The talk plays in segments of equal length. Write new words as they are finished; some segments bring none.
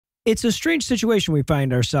It's a strange situation we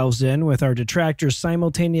find ourselves in, with our detractors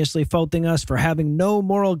simultaneously faulting us for having no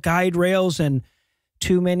moral guide rails and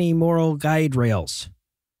too many moral guide rails,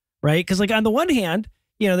 right? Because, like, on the one hand,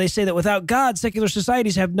 you know, they say that without God, secular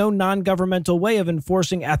societies have no non-governmental way of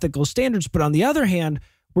enforcing ethical standards. But on the other hand,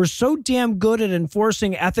 we're so damn good at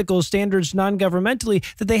enforcing ethical standards non-governmentally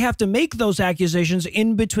that they have to make those accusations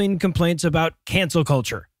in between complaints about cancel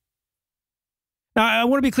culture. Now, I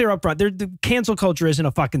want to be clear up front. The cancel culture isn't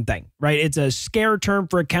a fucking thing, right? It's a scare term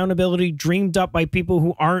for accountability dreamed up by people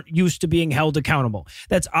who aren't used to being held accountable.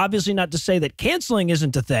 That's obviously not to say that canceling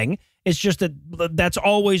isn't a thing. It's just that that's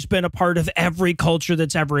always been a part of every culture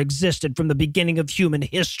that's ever existed from the beginning of human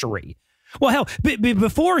history. Well, hell,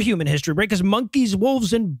 before human history, right? Because monkeys,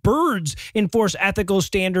 wolves, and birds enforce ethical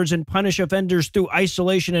standards and punish offenders through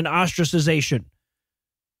isolation and ostracization.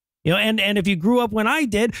 You know, and if you grew up when I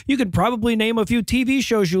did, you could probably name a few TV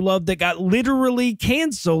shows you loved that got literally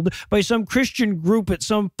canceled by some Christian group at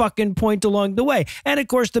some fucking point along the way. And of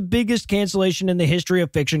course, the biggest cancellation in the history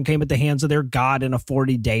of fiction came at the hands of their god in a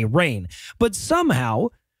 40-day reign. But somehow,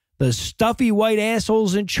 the stuffy white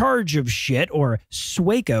assholes in charge of shit, or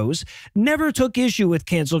SWACOs, never took issue with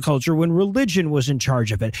cancel culture when religion was in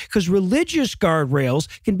charge of it, because religious guardrails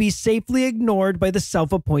can be safely ignored by the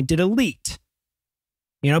self-appointed elite.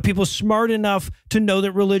 You know, people smart enough to know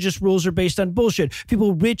that religious rules are based on bullshit.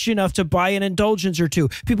 People rich enough to buy an indulgence or two.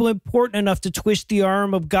 People important enough to twist the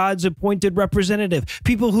arm of God's appointed representative.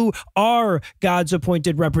 People who are God's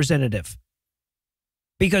appointed representative.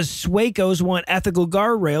 Because SWACOs want ethical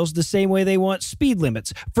guardrails the same way they want speed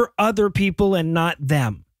limits for other people and not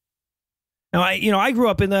them. Now, I grew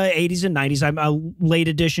up in the 80s and 90s. I'm a late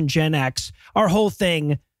edition Gen X. Our whole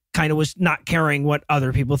thing kind of was not caring what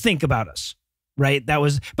other people think about us. Right.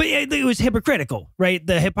 But it was hypocritical, right?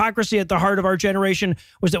 The hypocrisy at the heart of our generation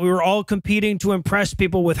was that we were all competing to impress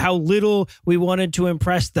people with how little we wanted to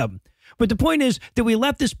impress them. But the point is that we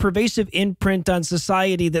left this pervasive imprint on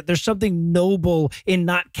society that there's something noble in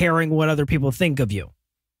not caring what other people think of you.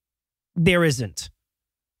 There isn't.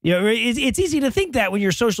 You know, it's easy to think that when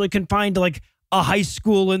you're socially confined to, like, a high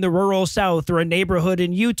school in the rural South or a neighborhood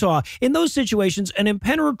in Utah. In those situations, an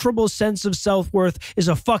impenetrable sense of self-worth is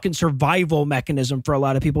a fucking survival mechanism for a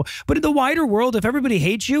lot of people. But in the wider world, if everybody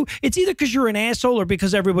hates you, it's either because you're an asshole or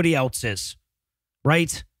because everybody else is.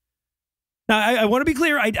 Right? Now, I want to be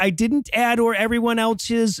clear. I didn't add "or everyone else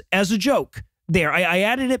is" as a joke. There, I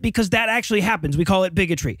added it because that actually happens. We call it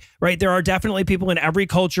bigotry, right? There are definitely people in every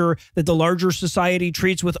culture that the larger society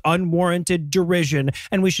treats with unwarranted derision,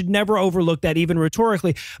 and we should never overlook that, even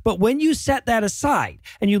rhetorically. But when you set that aside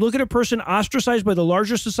and you look at a person ostracized by the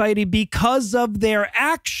larger society because of their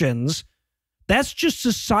actions, that's just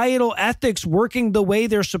societal ethics working the way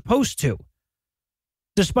they're supposed to.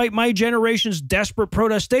 Despite my generation's desperate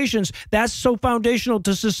protestations, that's so foundational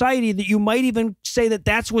to society that you might even say that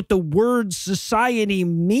that's what the word society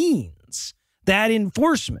means, that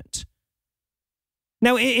enforcement.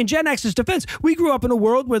 Now, in Gen X's defense, we grew up in a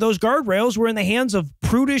world where those guardrails were in the hands of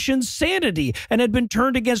prudish insanity and had been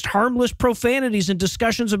turned against harmless profanities and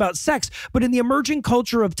discussions about sex. But in the emerging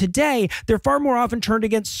culture of today, they're far more often turned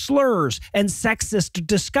against slurs and sexist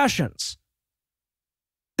discussions.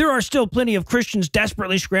 There are still plenty of Christians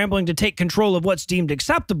desperately scrambling to take control of what's deemed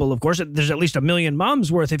acceptable. Of course, there's at least 1 million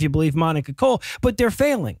moms worth if you believe Monica Cole, but they're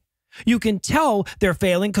failing. You can tell they're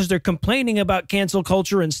failing because they're complaining about cancel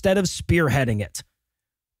culture instead of spearheading it.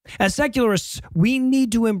 As secularists, we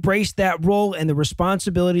need to embrace that role and the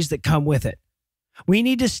responsibilities that come with it. We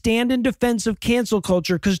need to stand in defense of cancel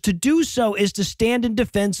culture because to do so is to stand in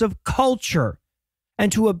defense of culture.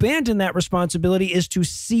 And to abandon that responsibility is to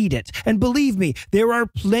cede it. And believe me, there are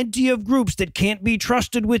plenty of groups that can't be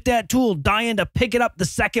trusted with that tool, dying to pick it up the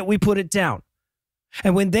second we put it down.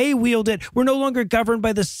 And when they wield it, we're no longer governed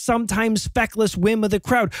by the sometimes feckless whim of the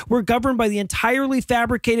crowd. We're governed by the entirely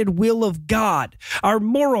fabricated will of God. Our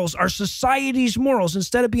morals, our society's morals,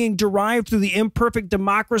 instead of being derived through the imperfect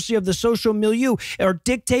democracy of the social milieu, are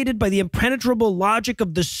dictated by the impenetrable logic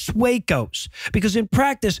of the SWACOs. Because in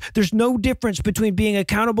practice, there's no difference between being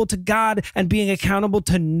accountable to God and being accountable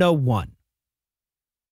to no one.